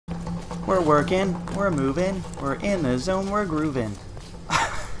We're working, we're moving, we're in the zone, we're grooving.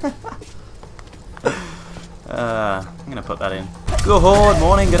 I'm gonna put that in. Good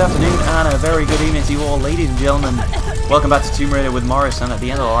morning, good afternoon, and a very good evening to you all, ladies and gentlemen. Welcome back to Tomb Raider with Morris, and at the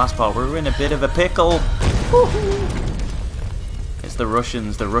end of the last part, we're in a bit of a pickle. It's the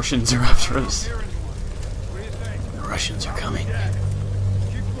Russians are after us. The Russians are coming.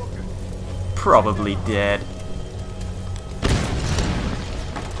 Probably dead.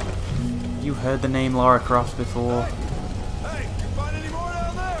 You heard the name Lara Croft before. Hey, you find any more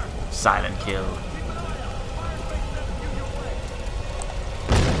down there? Silent kill.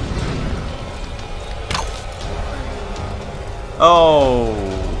 Oh,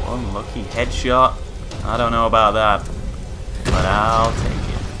 unlucky headshot. I don't know about that, but I'll take it.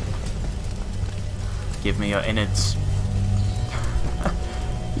 Give me your innards.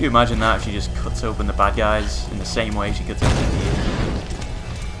 Can you imagine that if she just cuts open the bad guys in the same way she cuts open the ears?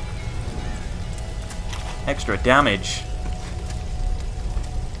 Extra damage.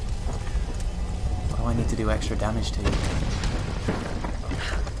 What do I need to do extra damage to?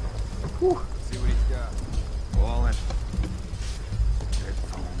 Whew. See what he's got. All in.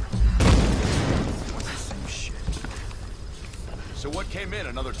 Same shit. So what came in?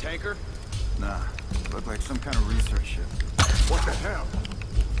 Another tanker? Nah. Looked like some kind of research ship. What the hell?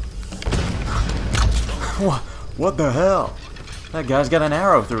 What the hell? That guy's got an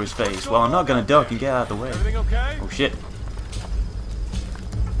arrow through his face. Well, I'm not gonna duck and get out of the way. Everything okay? Oh shit.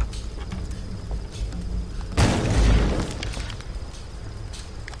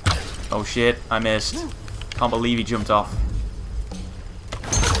 Oh shit, I missed. Can't believe he jumped off.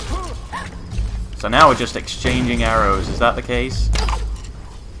 So now we're just exchanging arrows, is that the case?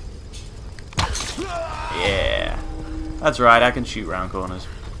 Yeah. That's right, I can shoot round corners.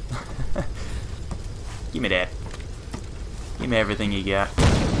 Give me that. Give me everything you got.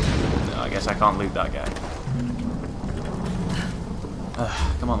 No, I guess I can't loot that guy.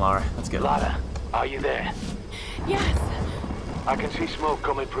 Come on, Lara, let's go. Lara, are you there? Yes. I can see smoke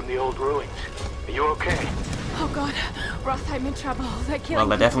coming from the old ruins. Are you okay? Oh God, Roth, I'm in trouble. They're killing Well,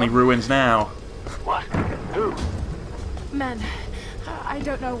 they're people. definitely ruins now. What? Who? Men. I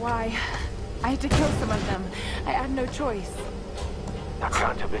don't know why. I had to kill some of them. I had no choice. That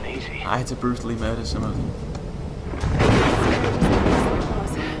can't have been easy. I had to brutally murder some of them.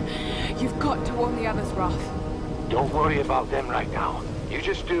 You've got to warn the others, Roth. Don't worry about them right now. You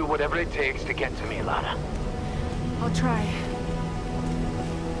just do whatever it takes to get to me, Lara. I'll try.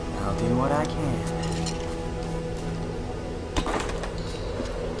 I'll do what I can.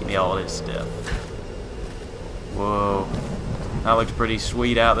 Give me all this stuff. Whoa. That looks pretty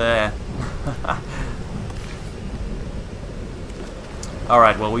sweet out there.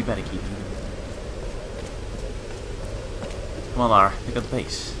 Alright, well, we better keep moving. Come on, Lara, pick up the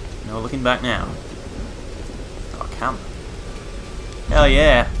pace. No looking back now. Oh, camp. Hell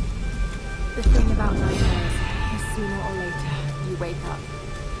yeah. The thing about nightmares is sooner or later you wake up.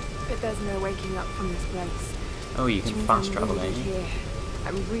 But there's no waking up from this place. Oh, you can Which means fast I'm travel, really eh? here.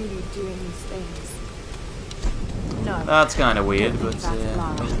 I'm really doing these things. No. That's kind of weird, Don't but think that's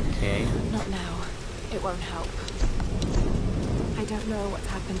Lara. okay. Not now. It won't help. I don't know what's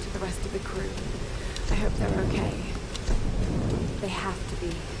happened to the rest of the crew. I hope they're okay. They have to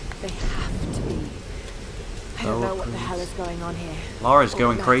be. They have to be. I don't know what the hell is going on here. Lara's All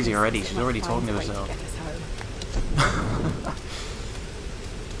going that crazy matters already. is She's that already I talking to find a way herself. get us home.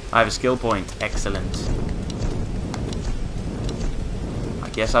 I have a skill point. Excellent. I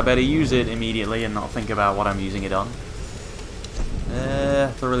guess I better use it immediately and not think about what I'm using it on.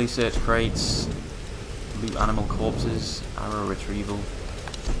 Thoroughly search crates. Loot animal corpses. Arrow retrieval.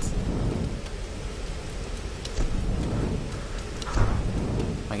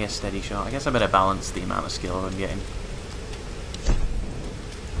 I guess steady shot. I guess I better balance the amount of skill I'm getting.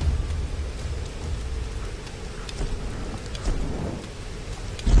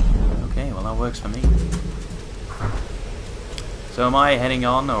 Okay, well that works for me. So am I heading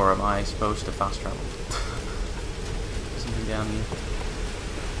on, or am I supposed to fast travel? Something down here.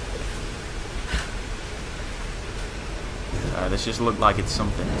 This just looked like it's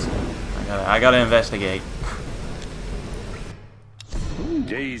something, so I gotta investigate.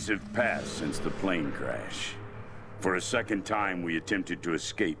 Days have passed since the plane crash. For a second time, we attempted to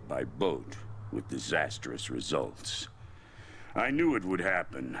escape by boat, with disastrous results. I knew it would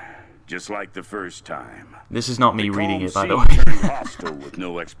happen, just like the first time. This is not me reading it, by the way. turned hostile with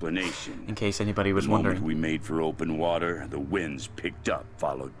no explanation. In case anybody was The moment wondering. we made for open water, the winds picked up,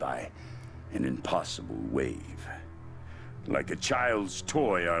 followed by an impossible wave. Like a child's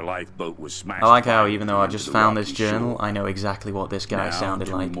toy, our lifeboat was smashed. I like how, even though I onto just the found this rocky journal, shore. I know exactly what this guy Now sounded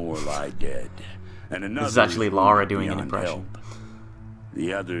two like. more lie dead, and another This is actually is Lara wounded doing an beyond impression. help.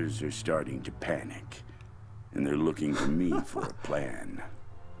 The others are starting to panic, and they're looking to me for a plan.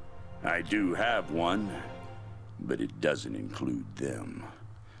 I do have one, but it doesn't include them.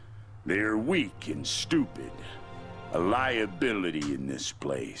 They are weak and stupid, a liability in this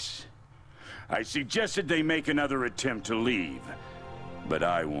place. I suggested they make another attempt to leave, but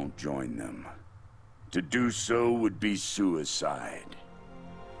I won't join them. To do so would be suicide.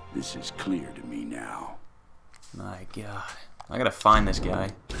 This is clear to me now. My god. I gotta find this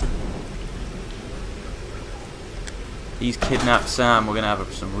guy. He's kidnapped Sam. We're gonna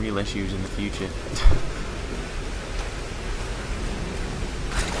have some real issues in the future.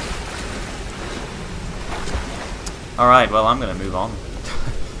 Alright, well, I'm gonna move on.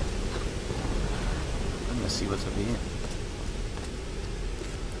 I'm gonna see what's up here.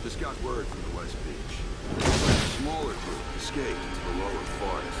 Just got word from the West Beach. A smaller group escaped into the lower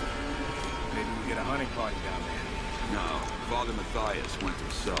forest. Maybe we get a hunting party down there. No, Father Matthias went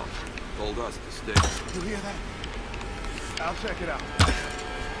himself. Told us to stay. You hear that? I'll check it out.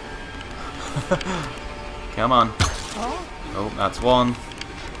 Come on. Oh, that's one.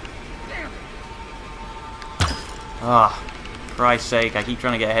 Ah, Christ's sake, I keep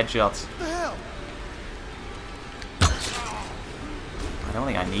trying to get headshots. What the hell? I don't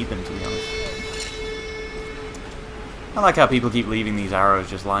think I need them, to be honest. I like how people keep leaving these arrows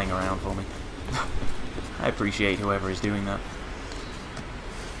just lying around for me. I appreciate whoever is doing that.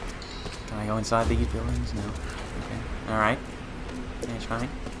 Can I go inside these buildings? No. Okay. Alright. That's fine.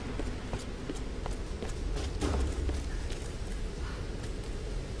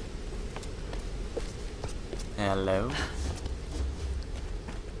 Hello.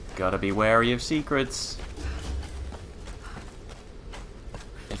 Gotta be wary of secrets.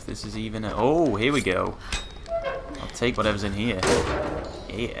 If this is even a... Oh, here we go. I'll take whatever's in here.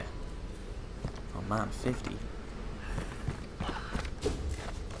 Yeah. Oh man, 50.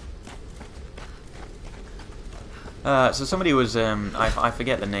 So somebody was, I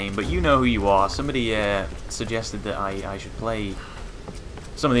forget the name, but you know who you are. Somebody suggested that I should play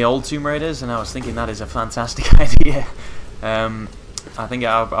some of the old Tomb Raiders, and I was thinking that is a fantastic idea. I think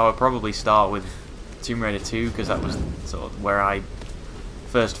I would probably start with Tomb Raider 2, because that was sort of where I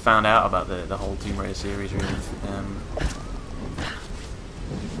first found out about the whole Tomb Raider series, really.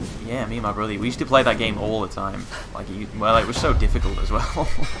 Yeah, me and my brother, we used to play that game all the time. Like, well, it was so difficult as well.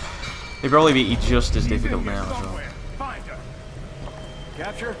 They'd probably be just as difficult now as well. Find her.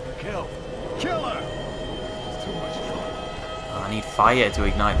 Capture or kill? Kill her! It's too much trouble. I need fire to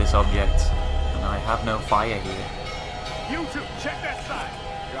ignite this object, and I have no fire here. You two, check that side.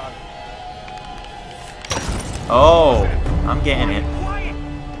 Got it. Oh, I'm getting it.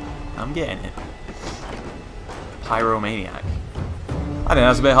 I'm getting it. Pyromaniac. I think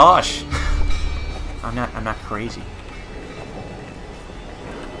that's a bit harsh. I'm not crazy.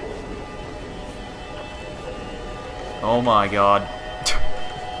 Oh my god.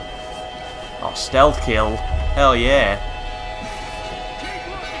 Oh, stealth kill. Hell yeah.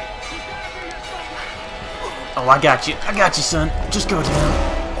 Oh, I got you, son. Just go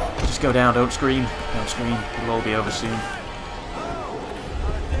down. Just go down, don't scream. Don't scream. It'll all be over soon.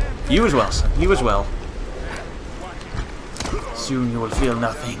 You as well, son. You as well. Soon you will feel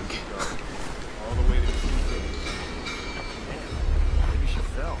nothing.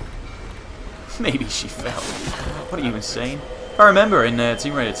 Maybe she fell. What are you, insane? If I remember, in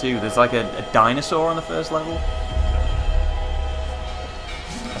Tomb Raider 2, there's like a dinosaur on the first level.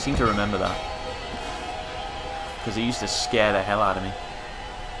 I seem to remember that. Because it used to scare the hell out of me.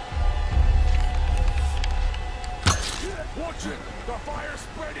 Watch it! The fire's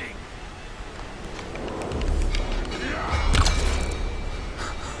spreading!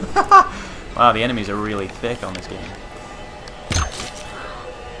 Wow, the enemies are really thick on this game.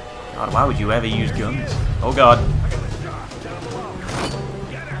 God, why would you ever use guns? Oh god.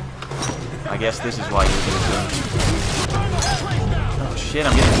 I guess this is why you use guns. Oh shit,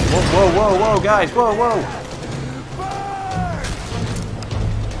 I'm getting... Whoa, whoa, whoa, whoa, guys, whoa, whoa!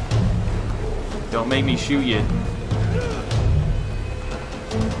 Don't make me shoot you.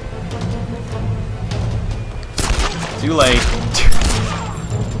 Too late.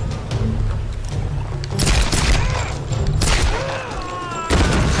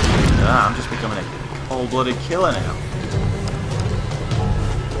 I'm just becoming a cold-blooded killer now.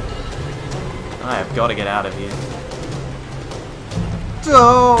 I have got to get out of here.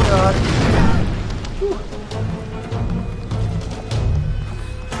 Oh god. Whew.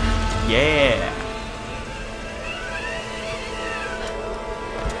 Yeah.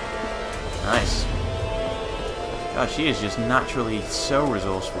 God, she is just naturally so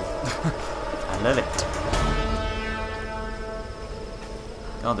resourceful. I love it.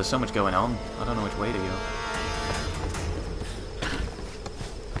 God, there's so much going on. I don't know which way to go.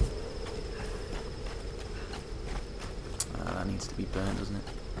 That needs to be burned, doesn't it?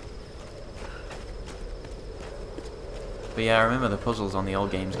 But yeah, I remember the puzzles on the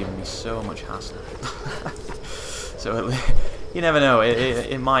old games giving me so much hassle. So you never know.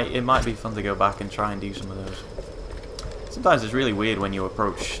 It might be fun to go back and try and do some of those. Sometimes it's really weird when you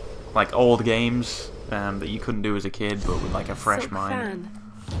approach like old games that you couldn't do as a kid, but with like a fresh Silk mind. fan.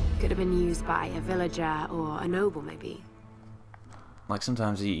 Could have been used by a villager or a noble, maybe. Like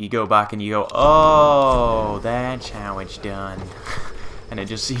sometimes you go back and you go, oh, that's how it's done, and it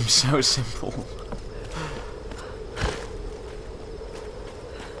just seems so simple.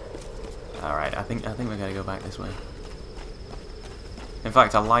 All right, I think we gotta go back this way. In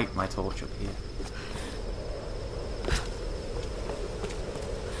fact, I light my torch up here.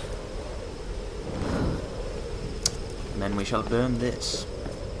 And then we shall burn this.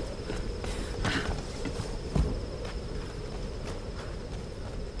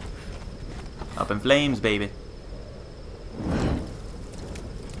 Up in flames, baby.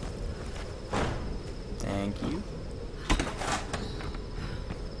 Thank you.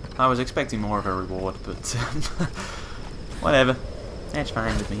 I was expecting more of a reward, but whatever. That's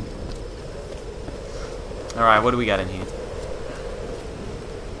fine with me. Alright, what do we got in here?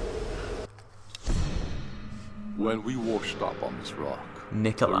 When we washed up on this rock,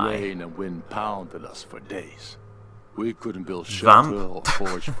 Nikolai. the rain and wind pounded us for days. We couldn't build Vamp. shelter or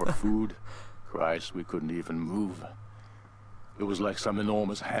forage for food. Christ, we couldn't even move. It was like some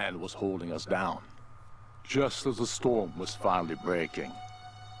enormous hand was holding us down. Just as the storm was finally breaking,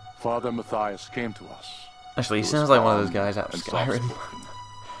 Father Matthias came to us. Actually, he was sounds like one of those calm guys out of and Skyrim. soft-spoken.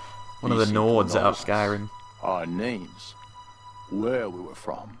 One of He the seemed to Nords out know of Skyrim. our names, where we were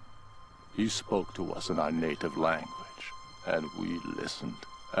from. He spoke to us in our native language, and we listened.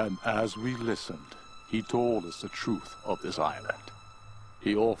 And as we listened, he told us the truth of this island.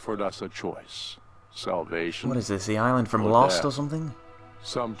 He offered us a choice: salvation. What is this, the island from or Lost death. or something?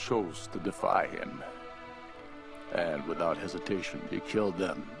 Some chose to defy him, and without hesitation, he killed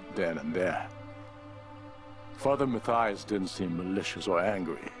them then and there. Father Matthias didn't seem malicious or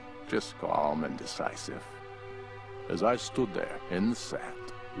angry, just calm and decisive. As I stood there in the sand,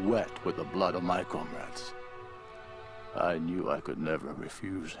 wet with the blood of my comrades, I knew I could never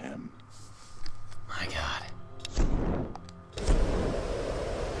refuse him. My God.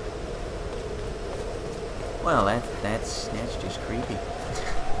 Well, that's just creepy.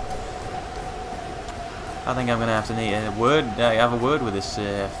 I think I'm gonna have to need a word. Have a word with this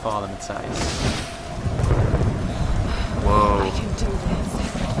Father Matthias. Whoa! I can do this.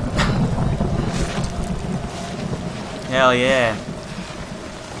 Hell yeah!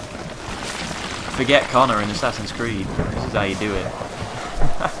 Forget Connor in Assassin's Creed. This is how you do it.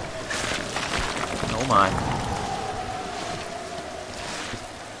 Oh my!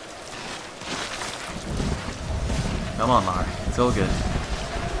 Come on, Lara. It's all good.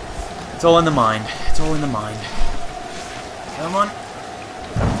 It's all in the mind. It's all in the mind. Come on.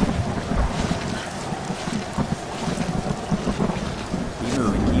 Keep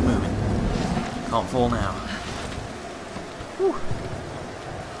moving, keep moving. Can't fall now. Whew.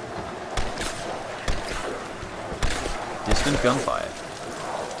 Distant gunfire.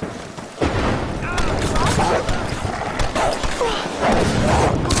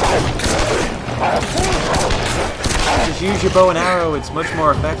 Just use your bow and arrow, it's much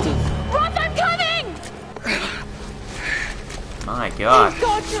more effective. Roth, I'm coming! My God. Thank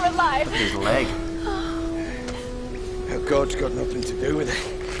God you're alive. Look at his leg. Oh, God's got nothing to do with it.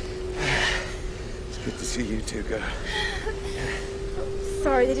 It's good to see you two go.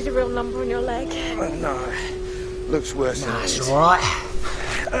 Sorry, they did a real number on your leg. No, looks worse than it That's is. alright.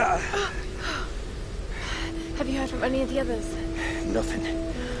 Have you heard from any of the others? Nothing.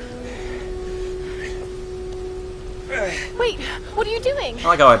 Wait, what are you doing? I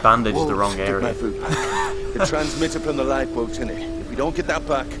like how I bandaged the wrong Wolves took my area. food pack. The transmitter from the lifeboat's in it. If we don't get that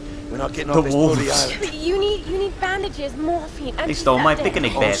back, we're not getting The off this bloody wolves. island. You need bandages, morphine, They stole my antiseptic.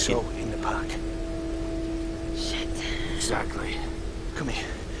 picnic basket. Also in the pack. Shit. Exactly. Come here.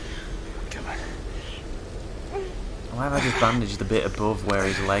 Come on. Why have I just bandaged the bit above where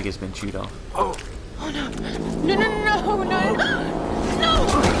his leg has been chewed off? Oh, No, no, no, no. No!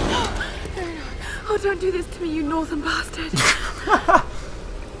 Oh, don't do this to me, you northern bastard.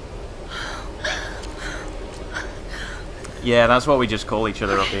 Yeah, that's what we just call each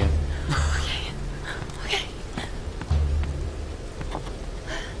other up here. Okay.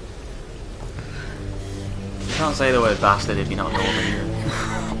 can't say the word bastard if you're not Northern.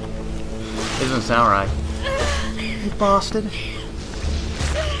 It doesn't sound right. You bastard.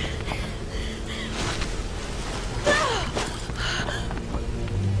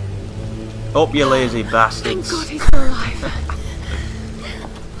 Up, you lazy bastards. Thank God he's still alive.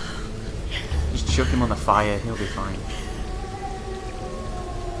 Just chuck him on the fire, he'll be fine.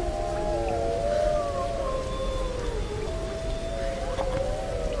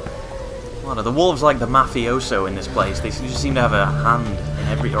 Well, the wolves like the mafioso in this place. They just seem to have a hand in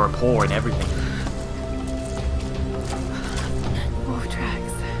every, or a paw in everything. Wolf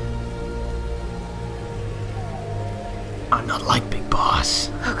tracks. I'm not like Big Boss.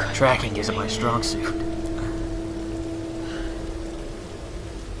 Oh, God. Tracking isn't my strong suit. The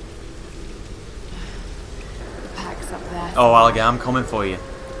pack's up there. Oh, Alga, I'm coming for you.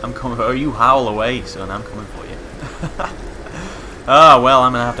 I'm coming for you. Howl away, son. I'm coming for you. Well,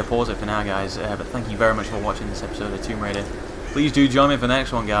 I'm going to have to pause it for now, guys. But thank you very much for watching this episode of Tomb Raider. Please do join me for the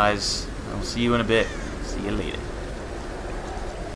next one, guys. I'll see you in a bit. See you later.